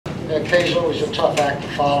Kay's always a tough act to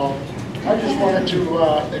follow. I just wanted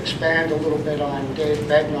to expand a little bit on Dave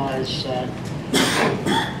Bednar's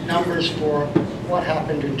numbers for what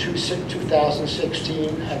happened in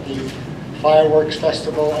 2016 at the Fireworks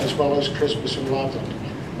Festival as well as Christmas in Loveland.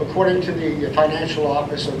 According to the Financial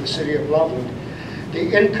Office of the City of Loveland, the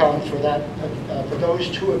income for that for those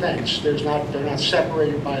two events, they're not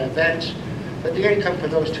separated by events, but the income for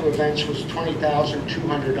those two events was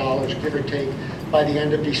 $20,200, give or take, by the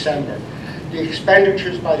end of December. The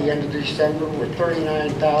expenditures by the end of December were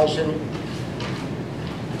 $39,000.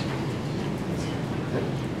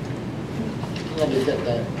 Let me get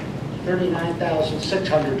that.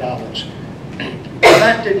 $39,600.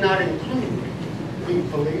 That did not include the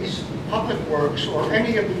police, public works, or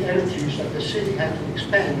any of the energies that the city had to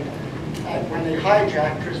expend when they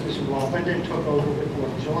hijacked Christmas in Loveland and took over the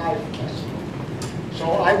 4th of July Festival.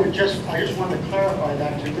 So I just want to clarify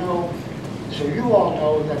that to know, so you all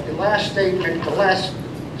know that the last statement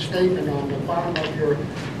on the bottom of your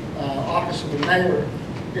Office of the Mayor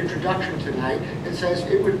introduction tonight, it says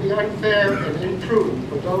it would be unfair and imprudent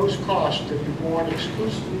for those costs to be borne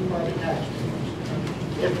exclusively by the taxpayers.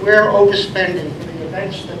 If we're overspending for the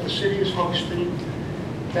events that the city is hosting,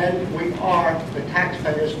 then the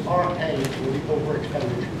taxpayers are paying for the over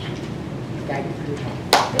expenditures. Thank you for your time.